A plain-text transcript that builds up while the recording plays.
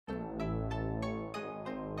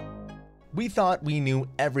We thought we knew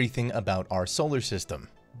everything about our solar system,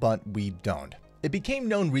 but we don't. It became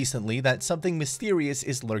known recently that something mysterious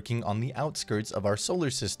is lurking on the outskirts of our solar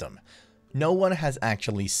system. No one has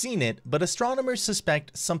actually seen it, but astronomers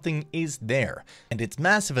suspect something is there, and it's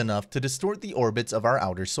massive enough to distort the orbits of our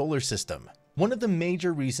outer solar system. One of the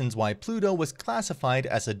major reasons why Pluto was classified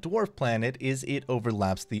as a dwarf planet is it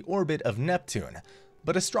overlaps the orbit of Neptune.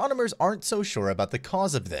 But astronomers aren't so sure about the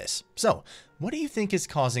cause of this. So, what do you think is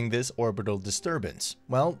causing this orbital disturbance?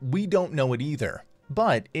 Well, we don't know it either.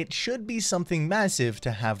 But it should be something massive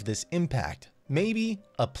to have this impact. Maybe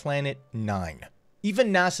a Planet 9.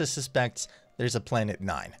 Even NASA suspects there's a Planet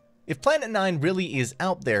 9. If Planet 9 really is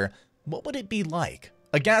out there, what would it be like?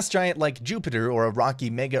 A gas giant like Jupiter, or a rocky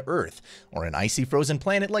mega-Earth, or an icy frozen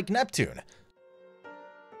planet like Neptune?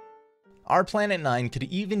 Our Planet 9 could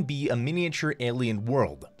even be a miniature alien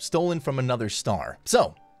world, stolen from another star.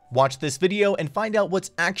 So, watch this video and find out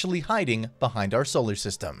what's actually hiding behind our solar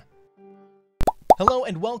system. Hello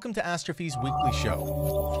and welcome to Astrophy's weekly show.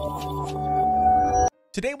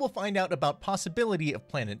 Today we'll find out about possibility of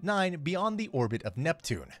Planet 9 beyond the orbit of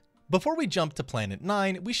Neptune. Before we jump to Planet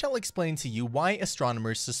 9, we shall explain to you why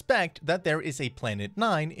astronomers suspect that there is a Planet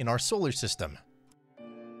 9 in our solar system.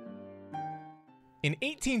 In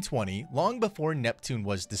 1820, long before Neptune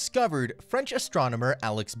was discovered, French astronomer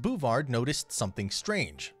Alex Bouvard noticed something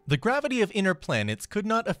strange. The gravity of inner planets could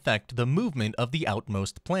not affect the movement of the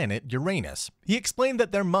outmost planet, Uranus. He explained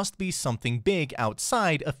that there must be something big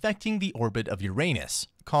outside affecting the orbit of Uranus,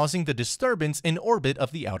 causing the disturbance in orbit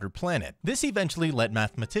of the outer planet. This eventually let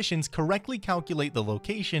mathematicians correctly calculate the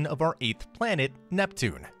location of our eighth planet,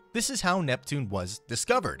 Neptune. This is how Neptune was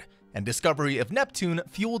discovered. And discovery of Neptune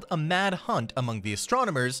fueled a mad hunt among the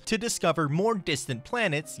astronomers to discover more distant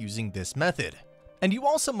planets using this method. And you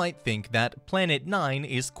also might think that Planet 9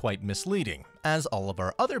 is quite misleading, as all of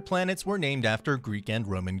our other planets were named after Greek and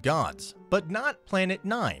Roman gods, but not Planet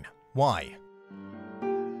 9. Why?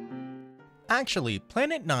 Actually,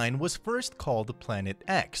 Planet 9 was first called Planet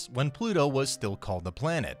X when Pluto was still called a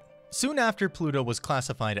planet. Soon after Pluto was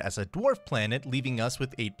classified as a dwarf planet, leaving us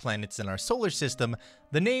with 8 planets in our solar system,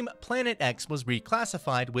 the name Planet X was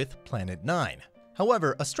reclassified with Planet 9.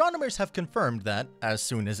 However, astronomers have confirmed that, as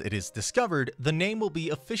soon as it is discovered, the name will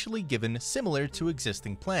be officially given similar to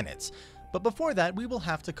existing planets. But before that, we will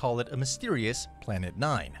have to call it a mysterious Planet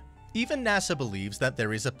 9. Even NASA believes that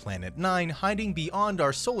there is a Planet 9 hiding beyond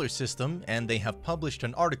our solar system, and they have published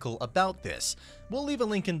an article about this. We'll leave a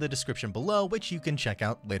link in the description below, which you can check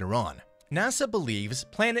out later on. NASA believes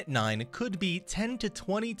Planet 9 could be 10 to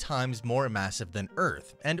 20 times more massive than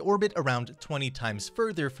Earth, and orbit around 20 times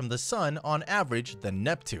further from the Sun on average than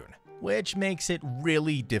Neptune, which makes it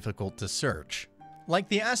really difficult to search. Like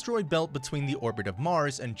the asteroid belt between the orbit of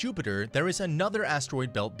Mars and Jupiter, there is another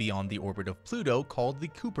asteroid belt beyond the orbit of Pluto called the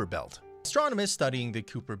Kuiper Belt. Astronomers studying the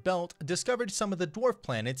Kuiper Belt discovered some of the dwarf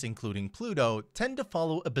planets, including Pluto, tend to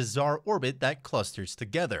follow a bizarre orbit that clusters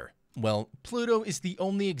together. Well, Pluto is the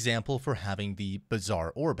only example for having the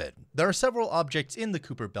bizarre orbit. There are several objects in the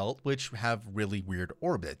Kuiper Belt which have really weird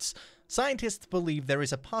orbits. Scientists believe there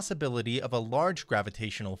is a possibility of a large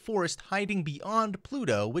gravitational force hiding beyond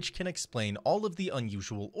Pluto which can explain all of the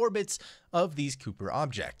unusual orbits of these Kuiper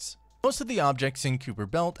objects. Most of the objects in Kuiper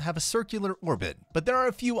Belt have a circular orbit, but there are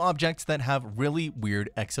a few objects that have really weird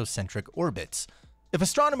exocentric orbits. If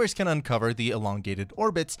astronomers can uncover the elongated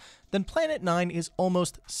orbits, then Planet 9 is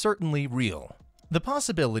almost certainly real. The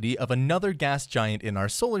possibility of another gas giant in our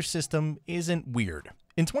solar system isn't weird.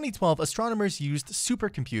 In 2012, astronomers used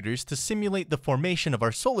supercomputers to simulate the formation of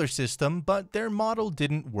our solar system, but their model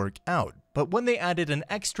didn't work out. But when they added an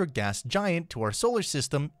extra gas giant to our solar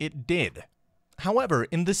system, it did. However,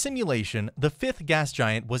 in the simulation, the fifth gas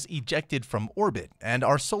giant was ejected from orbit and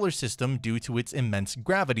our solar system due to its immense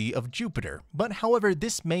gravity of Jupiter. But however,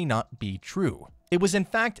 this may not be true. It was in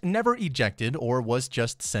fact never ejected or was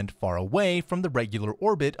just sent far away from the regular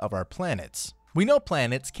orbit of our planets. We know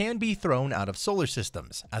planets can be thrown out of solar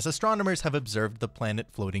systems, as astronomers have observed the planet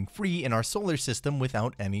floating free in our solar system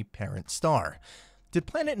without any parent star. Did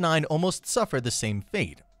Planet 9 almost suffer the same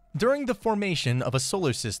fate? During the formation of a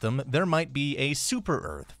solar system, there might be a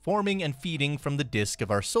super-Earth forming and feeding from the disk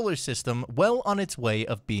of our solar system well on its way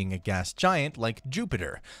of being a gas giant like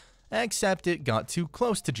Jupiter, except it got too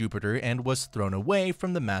close to Jupiter and was thrown away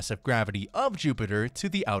from the massive gravity of Jupiter to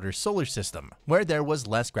the outer solar system, where there was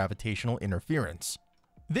less gravitational interference.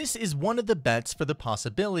 This is one of the bets for the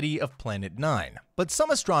possibility of Planet 9, but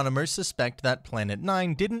some astronomers suspect that Planet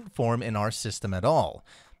 9 didn't form in our system at all.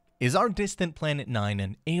 Is our distant Planet 9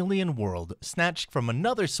 an alien world snatched from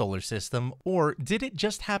another solar system, or did it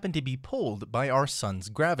just happen to be pulled by our sun's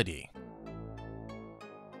gravity?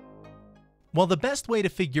 Well, the best way to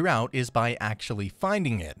figure out is by actually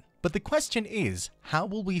finding it. But the question is, how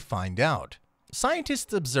will we find out?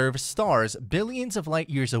 Scientists observe stars billions of light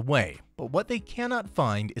years away, but what they cannot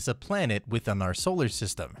find is a planet within our solar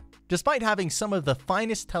system. Despite having some of the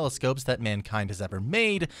finest telescopes that mankind has ever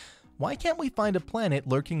made, why can't we find a planet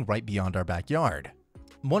lurking right beyond our backyard?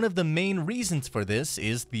 One of the main reasons for this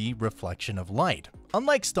is the reflection of light.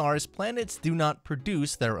 Unlike stars, planets do not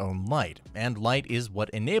produce their own light, and light is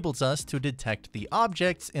what enables us to detect the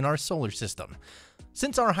objects in our solar system.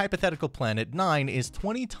 Since our hypothetical planet 9 is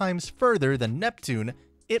 20 times further than Neptune,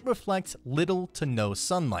 it reflects little to no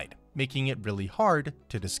sunlight, making it really hard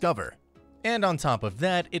to discover. And on top of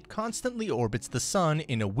that, it constantly orbits the sun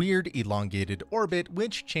in a weird elongated orbit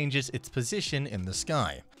which changes its position in the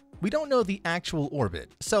sky. We don't know the actual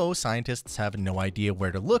orbit, so scientists have no idea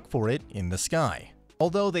where to look for it in the sky.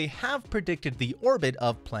 Although they have predicted the orbit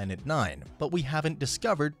of Planet 9, but we haven't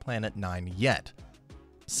discovered Planet 9 yet.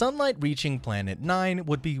 Sunlight reaching Planet 9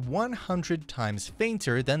 would be 100 times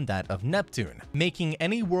fainter than that of Neptune, making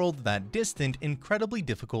any world that distant incredibly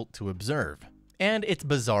difficult to observe. And its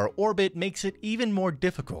bizarre orbit makes it even more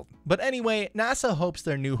difficult. But anyway, NASA hopes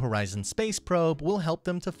their New Horizons space probe will help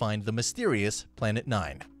them to find the mysterious Planet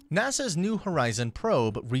 9. NASA's New Horizons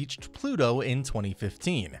probe reached Pluto in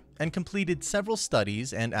 2015 and completed several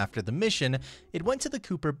studies, and after the mission, it went to the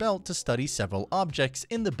Kuiper Belt to study several objects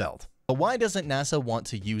in the belt. But why doesn't NASA want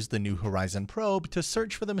to use the New Horizons probe to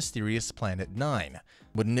search for the mysterious Planet 9?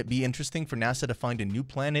 Wouldn't it be interesting for NASA to find a new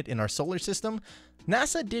planet in our solar system?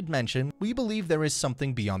 NASA did mention, "We believe there is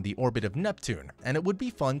something beyond the orbit of Neptune, and it would be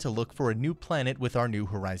fun to look for a new planet with our New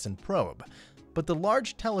Horizons probe." But the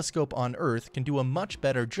large telescope on Earth can do a much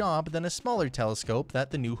better job than a smaller telescope that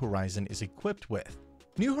the New Horizons is equipped with.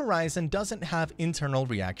 New Horizons doesn't have internal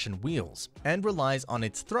reaction wheels, and relies on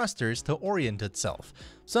its thrusters to orient itself,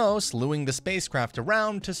 so slewing the spacecraft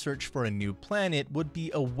around to search for a new planet would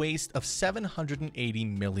be a waste of $780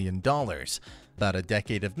 million, about a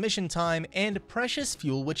decade of mission time, and precious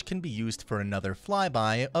fuel which can be used for another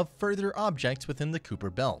flyby of further objects within the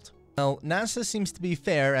Kuiper Belt. Well, NASA seems to be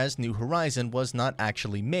fair, as New Horizons was not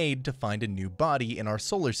actually made to find a new body in our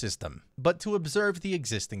solar system, but to observe the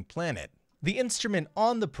existing planet. The instrument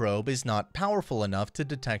on the probe is not powerful enough to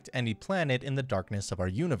detect any planet in the darkness of our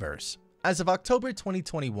universe. As of October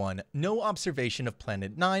 2021, no observation of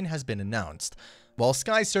Planet 9 has been announced, while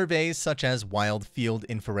sky surveys such as Wide Field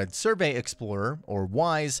Infrared Survey Explorer, or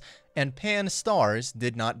WISE, and Pan-STARRS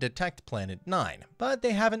did not detect Planet 9, but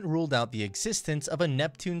they haven't ruled out the existence of a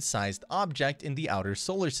Neptune-sized object in the outer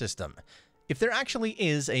solar system. If there actually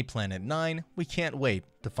is a Planet 9, we can't wait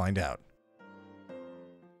to find out.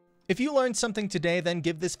 If you learned something today, then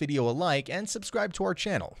give this video a like and subscribe to our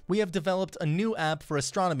channel. We have developed a new app for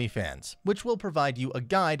astronomy fans, which will provide you a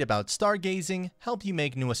guide about stargazing, help you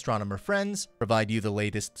make new astronomer friends, provide you the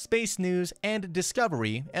latest space news and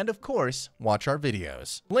discovery, and of course, watch our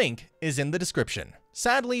videos. Link is in the description.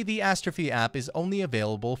 Sadly, the Astropy app is only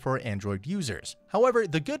available for Android users. However,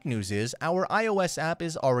 the good news is our iOS app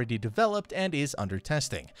is already developed and is under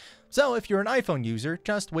testing. So if you're an iPhone user,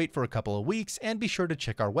 just wait for a couple of weeks and be sure to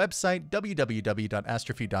check our website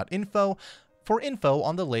www.astropy.info for info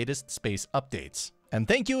on the latest space updates. And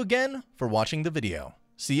thank you again for watching the video.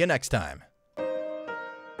 See you next time.